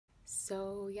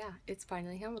So yeah, it's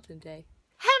finally Hamilton Day.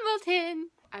 Hamilton!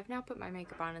 I've now put my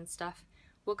makeup on and stuff.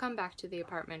 We'll come back to the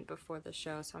apartment before the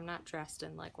show, so I'm not dressed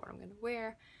in like what I'm gonna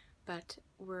wear, but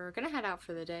we're gonna head out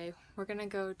for the day. We're gonna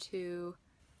go to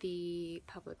the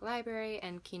public library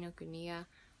and Kinokuniya,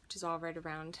 which is all right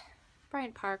around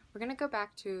Bryant Park. We're gonna go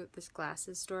back to this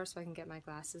glasses store so I can get my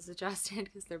glasses adjusted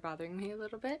because they're bothering me a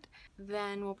little bit.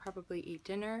 Then we'll probably eat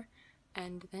dinner,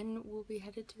 and then we'll be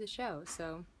headed to the show,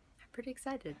 so I'm pretty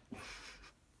excited.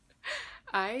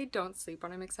 I don't sleep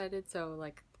when I'm excited, so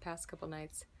like the past couple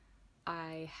nights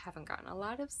I haven't gotten a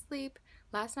lot of sleep.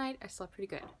 Last night I slept pretty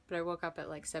good, but I woke up at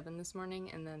like 7 this morning,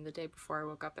 and then the day before I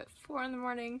woke up at 4 in the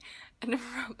morning and never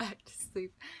went back to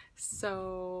sleep.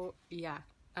 So yeah,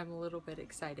 I'm a little bit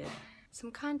excited.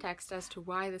 Some context as to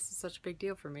why this is such a big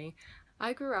deal for me.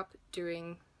 I grew up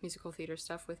doing musical theater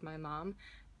stuff with my mom,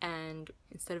 and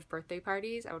instead of birthday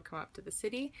parties, I would come up to the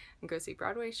city and go see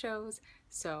Broadway shows.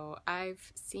 So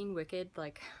I've seen Wicked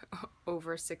like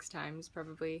over 6 times,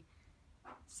 probably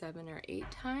 7 or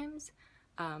 8 times.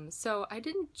 So I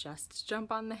didn't just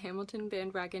jump on the Hamilton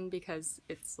bandwagon because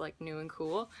it's like new and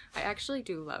cool. I actually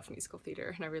do love musical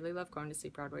theater, and I really love going to see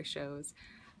Broadway shows.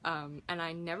 And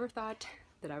I never thought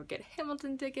that I would get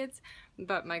Hamilton tickets,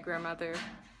 but my grandmother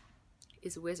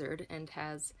is a wizard and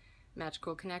has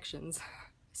magical connections.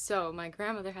 So my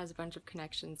grandmother has a bunch of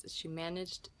connections. She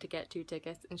managed to get 2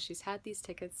 tickets, and she's had these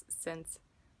tickets since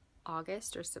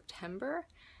August or September.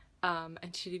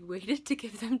 And she waited to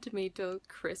give them to me till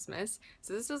Christmas.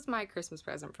 So this was my Christmas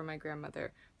present from my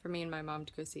grandmother for me and my mom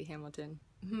to go see Hamilton.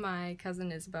 My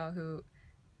cousin Isabel, who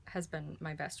has been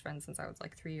my best friend since I was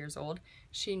like 3 years old,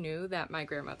 she knew that my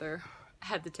grandmother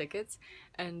had the tickets,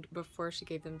 and before she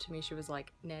gave them to me she was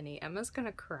like, "Nanny, Emma's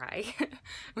gonna cry."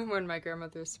 When my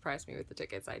grandmother surprised me with the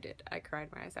tickets, I cried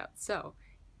my eyes out. So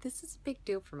this is a big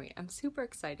deal for me. I'm super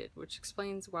excited, which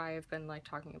explains why I've been like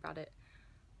talking about it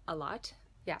a lot.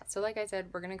 Yeah, so like I said,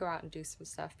 we're gonna go out and do some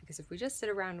stuff, because if we just sit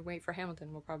around and wait for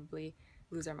Hamilton, we'll probably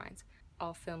lose our minds.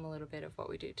 I'll film a little bit of what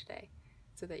we do today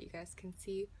so that you guys can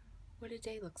see what a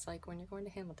day looks like when you're going to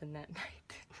Hamilton that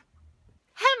night.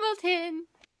 Hamilton!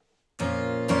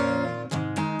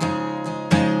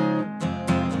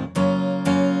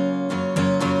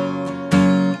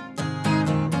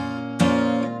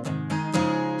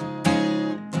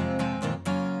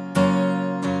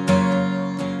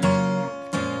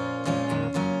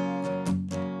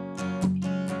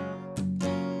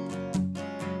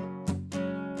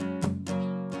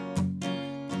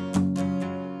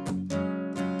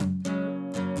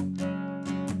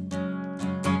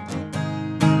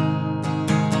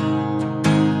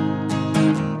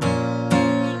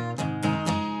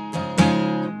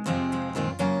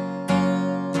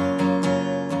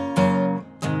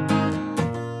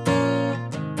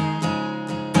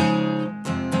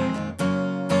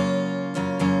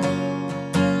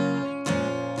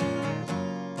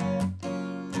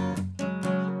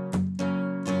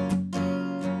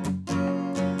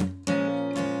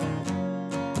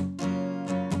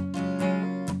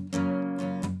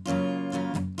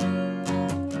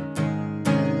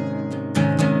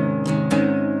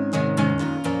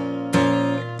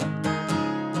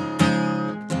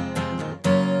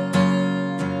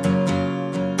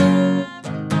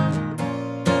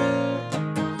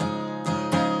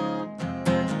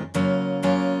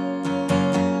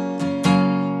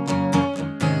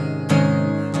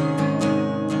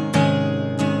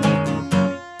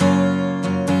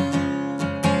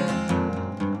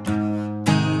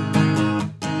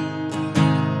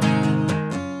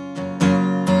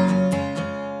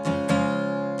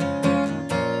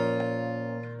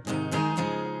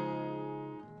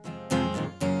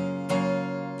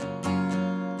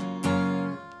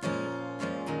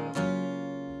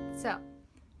 So,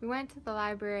 we went to the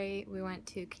library, we went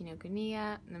to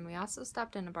Kinokuniya, and then we also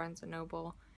stopped in a Barnes &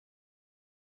 Noble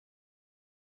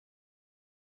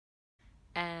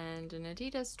and an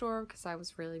Adidas store because I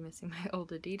was really missing my old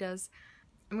Adidas.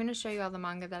 I'm going to show you all the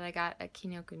manga that I got at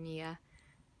Kinokuniya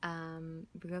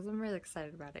because I'm really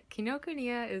excited about it.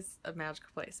 Kinokuniya is a magical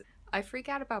place. I freak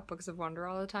out about Books of Wonder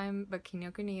all the time, but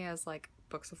Kinokuniya is like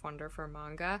Books of Wonder for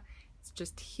manga. It's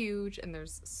just huge, and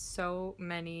there's so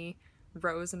many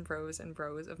rows and rows and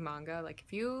rows of manga. Like,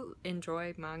 if you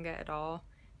enjoy manga at all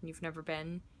and you've never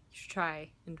been, you should try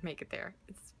and make it there.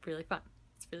 It's really fun.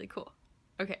 It's really cool.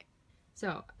 Okay,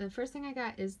 so the first thing I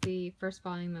got is the first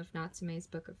volume of Natsume's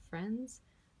Book of Friends.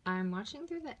 I'm watching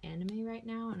through the anime right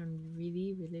now, and I'm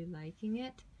really liking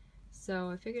it, so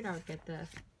I figured I would get the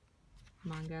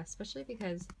manga, especially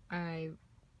because I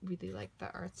really like the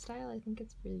art style. I think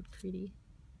it's really pretty.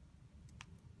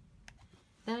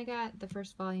 Then I got the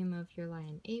first volume of Your Lie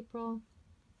in April.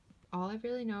 All I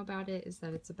really know about it is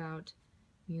that it's about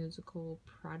musical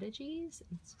prodigies.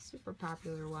 It's a super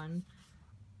popular one.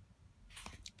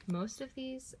 Most of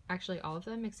these, actually all of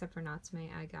them except for Natsume,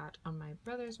 I got on my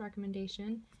brother's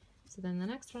recommendation. So then the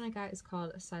next one I got is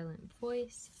called A Silent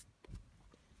Voice.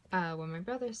 What my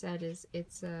brother said is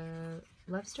it's a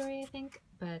love story, I think,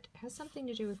 but it has something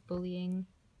to do with bullying.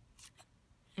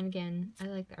 And again, I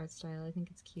like the art style. I think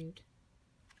it's cute.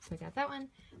 So I got that one.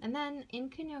 And then in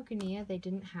Kinokuniya, they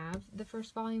didn't have the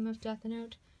first volume of Death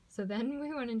Note. So then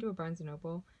we went into a Barnes &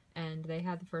 Noble, and they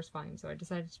had the first volume, so I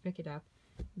decided to pick it up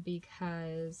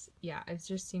because, yeah, I've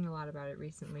just seen a lot about it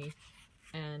recently,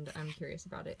 and I'm curious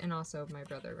about it. And also, my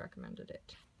brother recommended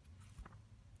it.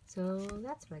 So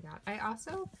that's what I got. I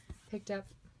also picked up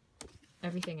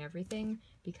Everything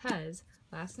because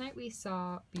last night we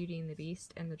saw Beauty and the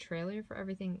Beast, and the trailer for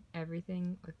Everything,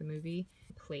 like the movie,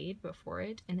 played before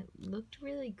it, and it looked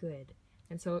really good.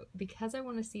 And so because I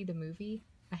want to see the movie,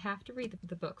 I have to read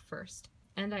the book first.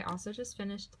 And I also just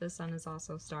finished The Sun Is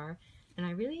Also Star, and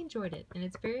I really enjoyed it. And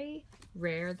it's very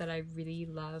rare that I really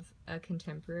love a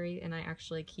contemporary and I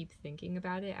actually keep thinking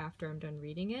about it after I'm done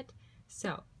reading it.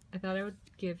 So I thought I would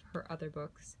give her other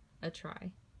books a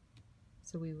try.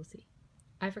 So we will see.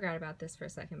 I forgot about this for a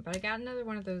second, but I got another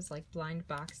one of those like blind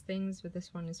box things, but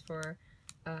this one is for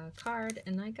a card,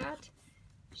 and I got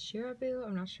Shirabu.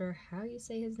 I'm not sure how you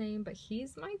say his name, but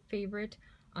he's my favorite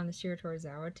on the Shiro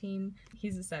Torizawa team.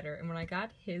 He's a setter, and when I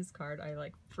got his card, I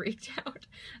like freaked out.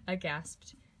 I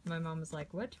gasped. My mom was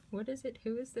like, "What? What is it?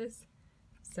 Who is this?"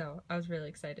 So I was really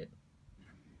excited.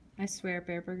 I swear,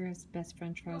 Bear Burger has the best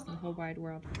French fries in the whole wide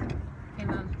world. Hey,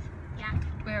 Mom. Yeah,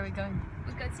 Where are we going?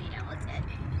 let's go see Hamilton.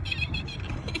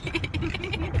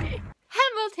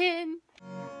 Hamilton!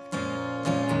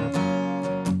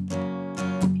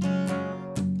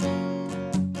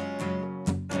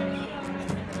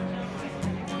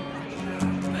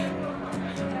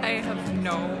 I have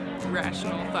no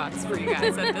rational thoughts for you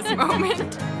guys at this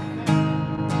moment.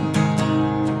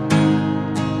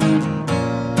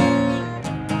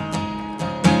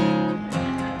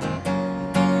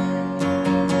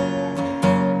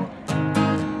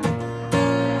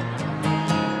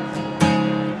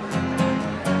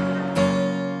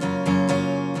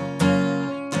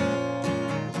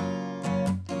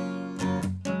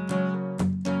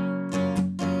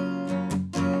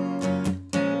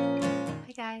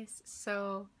 Hi guys,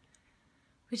 so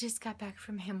we just got back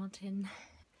from Hamilton.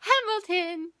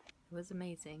 Hamilton! It was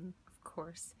amazing, of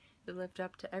course. It lived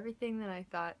up to everything that I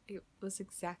thought. It was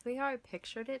exactly how I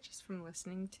pictured it just from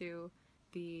listening to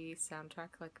the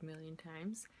soundtrack like a million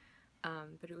times.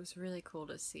 But it was really cool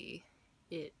to see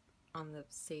it on the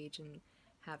stage and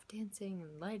have dancing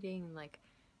and lighting and like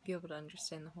be able to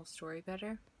understand the whole story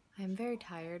better. I am very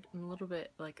tired. I'm a little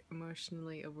bit like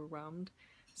emotionally overwhelmed,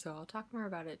 so I'll talk more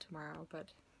about it tomorrow,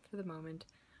 but for the moment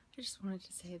I just wanted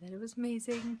to say that it was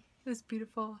amazing. It was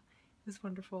beautiful. It was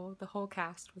wonderful. The whole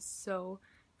cast was so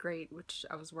great, which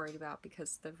I was worried about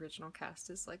because the original cast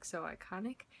is like so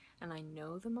iconic and I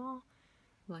know them all.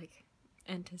 Like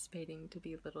anticipating to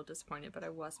be a little disappointed, but I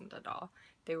wasn't at all.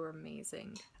 They were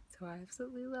amazing. So I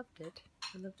absolutely loved it.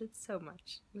 I loved it so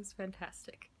much. It was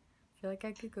fantastic. I feel like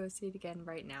I could go see it again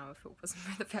right now if it wasn't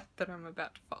for the fact that I'm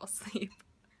about to fall asleep.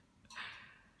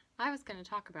 I was going to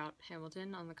talk about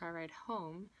Hamilton on the car ride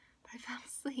home, but I fell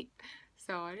asleep,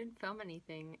 so I didn't film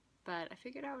anything, but I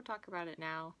figured I would talk about it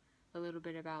now, a little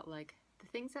bit about like the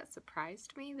things that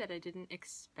surprised me that I didn't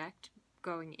expect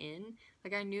going in.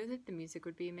 Like I knew that the music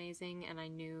would be amazing and I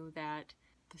knew that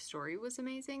the story was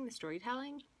amazing, the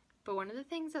storytelling, but one of the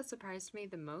things that surprised me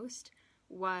the most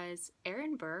was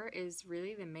Aaron Burr is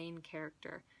really the main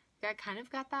character. Like, I kind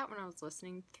of got that when I was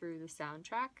listening through the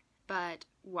soundtrack, but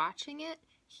watching it,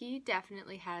 he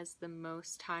definitely has the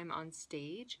most time on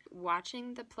stage.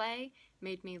 Watching the play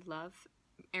made me love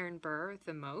Aaron Burr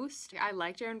the most. I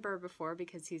liked Aaron Burr before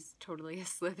because he's totally a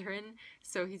Slytherin,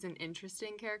 so he's an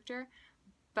interesting character,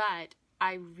 but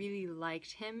I really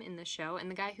liked him in the show, and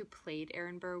the guy who played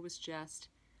Aaron Burr was just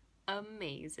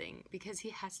amazing because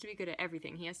he has to be good at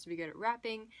everything. He has to be good at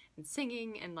rapping and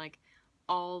singing and like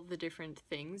all the different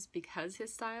things because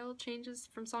his style changes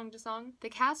from song to song. The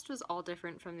cast was all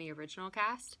different from the original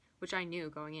cast, which I knew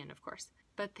going in, of course,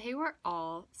 but they were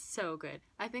all so good.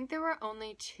 I think there were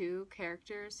only two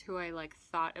characters who I like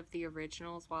thought of the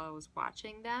originals while I was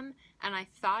watching them, and I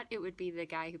thought it would be the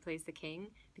guy who plays the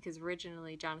king because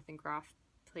originally Jonathan Groff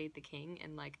played the king,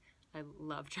 and like I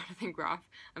love Jonathan Groff.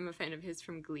 I'm a fan of his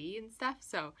from Glee and stuff,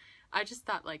 so I just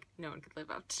thought like no one could live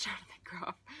up to Jonathan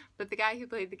Groff. But the guy who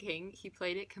played the king, he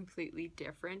played it completely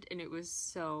different, and it was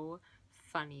so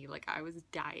funny. Like, I was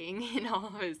dying in all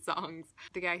of his songs.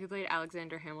 The guy who played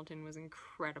Alexander Hamilton was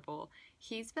incredible.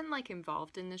 He's been like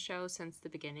involved in the show since the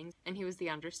beginning, and he was the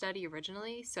understudy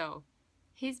originally, so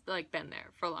he's like been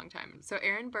there for a long time. So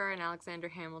Aaron Burr and Alexander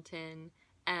Hamilton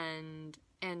and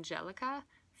Angelica,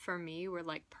 for me, were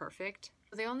like perfect.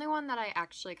 The only one that I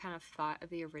actually kind of thought of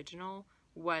the original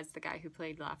was the guy who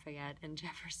played Lafayette and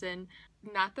Jefferson.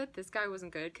 Not that this guy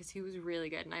wasn't good, because he was really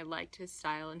good and I liked his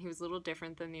style, and he was a little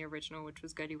different than the original, which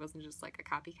was good. He wasn't just like a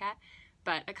copycat.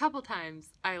 But a couple times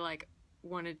I like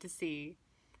wanted to see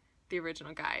the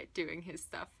original guy doing his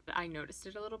stuff. I noticed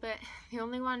it a little bit. The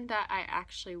only one that I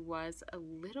actually was a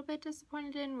little bit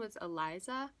disappointed in was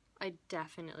Eliza. I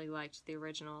definitely liked the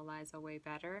original Eliza way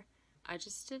better. I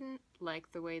just didn't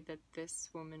like the way that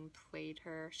this woman played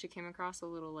her. She came across a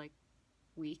little like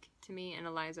weak to me, and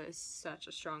Eliza is such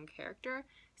a strong character.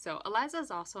 So Eliza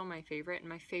is also my favorite, and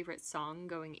my favorite song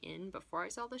going in before I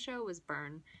saw the show was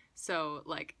Burn. So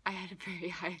like I had very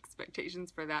high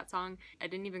expectations for that song. I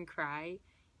didn't even cry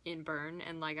in Burn,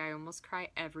 and like I almost cry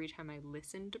every time I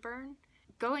listen to Burn.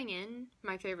 Going in,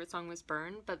 my favorite song was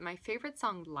Burn, but my favorite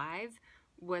song live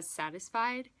was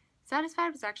Satisfied.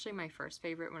 Satisfied was actually my first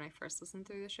favorite when I first listened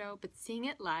through the show, but seeing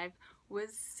it live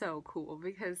was so cool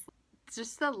because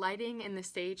just the lighting and the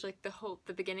stage, like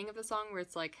the beginning of the song where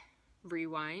it's like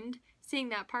rewind, seeing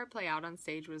that part play out on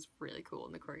stage was really cool,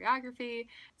 and the choreography.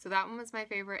 So that one was my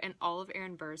favorite, and all of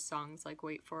Aaron Burr's songs, like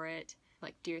Wait For It,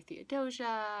 like Dear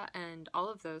Theodosia, and all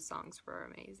of those songs were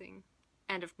amazing.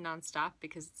 And of Nonstop,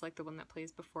 because it's like the one that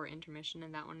plays before intermission,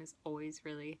 and that one is always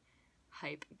really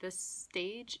hype. The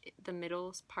stage, the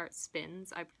middle part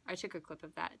spins. I took a clip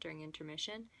of that during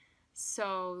intermission.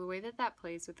 So the way that that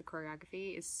plays with the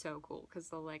choreography is so cool, because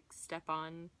they'll like step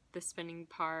on the spinning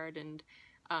part, and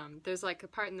there's like a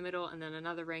part in the middle and then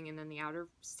another ring and then the outer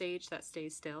stage that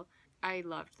stays still. I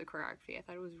loved the choreography. I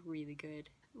thought it was really good.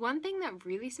 One thing that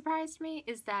really surprised me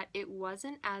is that it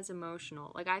wasn't as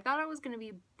emotional. Like, I thought I was going to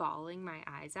be bawling my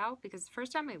eyes out, because the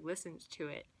first time I listened to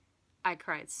it, I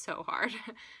cried so hard.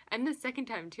 And the second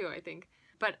time too, I think.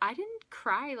 But I didn't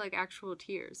cry like actual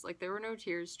tears. Like, there were no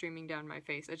tears streaming down my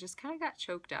face. I just kind of got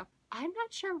choked up. I'm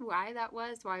not sure why that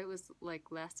was, why it was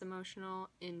like less emotional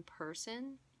in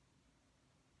person,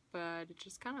 but it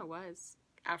just kind of was.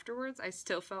 Afterwards, I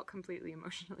still felt completely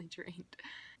emotionally drained.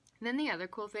 And then the other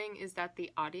cool thing is that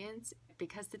the audience,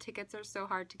 because the tickets are so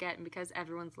hard to get and because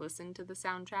everyone's listened to the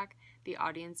soundtrack, the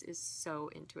audience is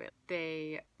so into it.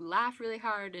 They laugh really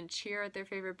hard and cheer at their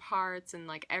favorite parts, and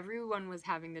like everyone was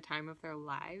having the time of their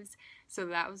lives. So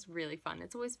that was really fun.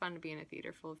 It's always fun to be in a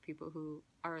theater full of people who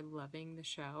are loving the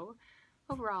show.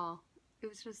 Overall, it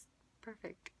was just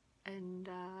perfect. And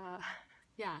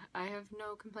yeah, I have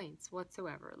no complaints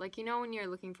whatsoever. Like, you know when you're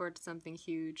looking forward to something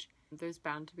huge, there's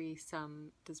bound to be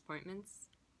some disappointments?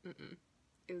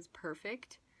 It was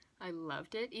perfect. I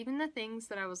loved it. Even the things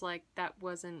that I was like, that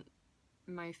wasn't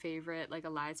my favorite, like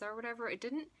Eliza or whatever, it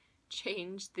didn't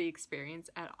change the experience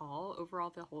at all.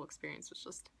 Overall, the whole experience was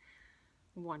just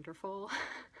wonderful.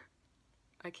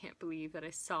 I can't believe that I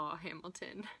saw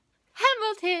Hamilton.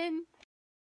 Hamilton!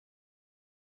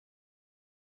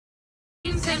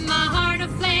 Set my heart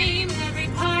aflame, every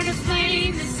part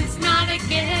aflame. This is not a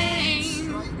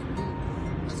game.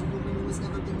 As a woman who has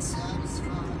never been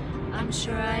satisfied. I'm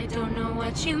sure I don't know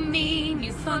what you mean.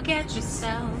 You forget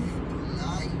yourself.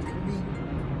 Like me,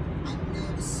 I'm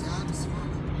never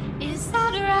satisfied. Is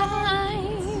that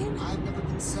right? I've never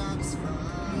been satisfied.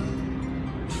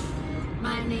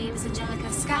 My name's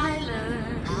Angelica Schuyler.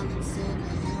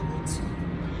 Alexander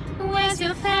Hamilton. Where's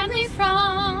your family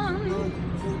from? No,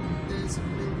 there's a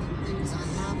million things I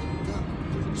haven't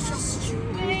done. Just you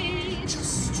wait.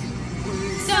 Just you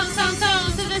wait.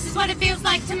 So this is what it feels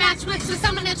like to match wits with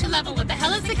someone at your level. What the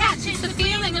hell is the catch? It's the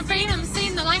feeling of freedom,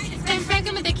 seeing the light. Then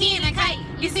Franklin with the key and a kite.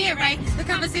 You see it, right? The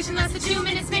conversation lasted 2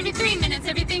 minutes, maybe 3 minutes.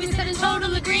 Everything is said in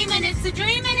total agreement. It's a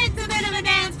dream and it's a bit of a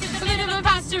dance. A bit of a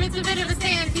posture, it's a bit of a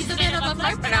stance. He's a bit of a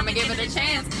flirt, but I'ma give it a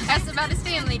chance. Asked about his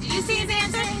family. Did you see his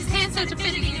answer? His hands start to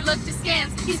fit and he looked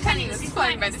askance. He's penniless, he's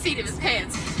flying by the seat of his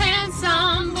pants.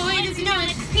 Handsome, boy, does he know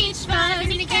it? Peach fuzz,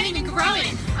 and he can't even grow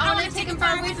it. I wanna take him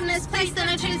far away from this place. Then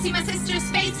I try to see my sister's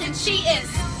face, and she is.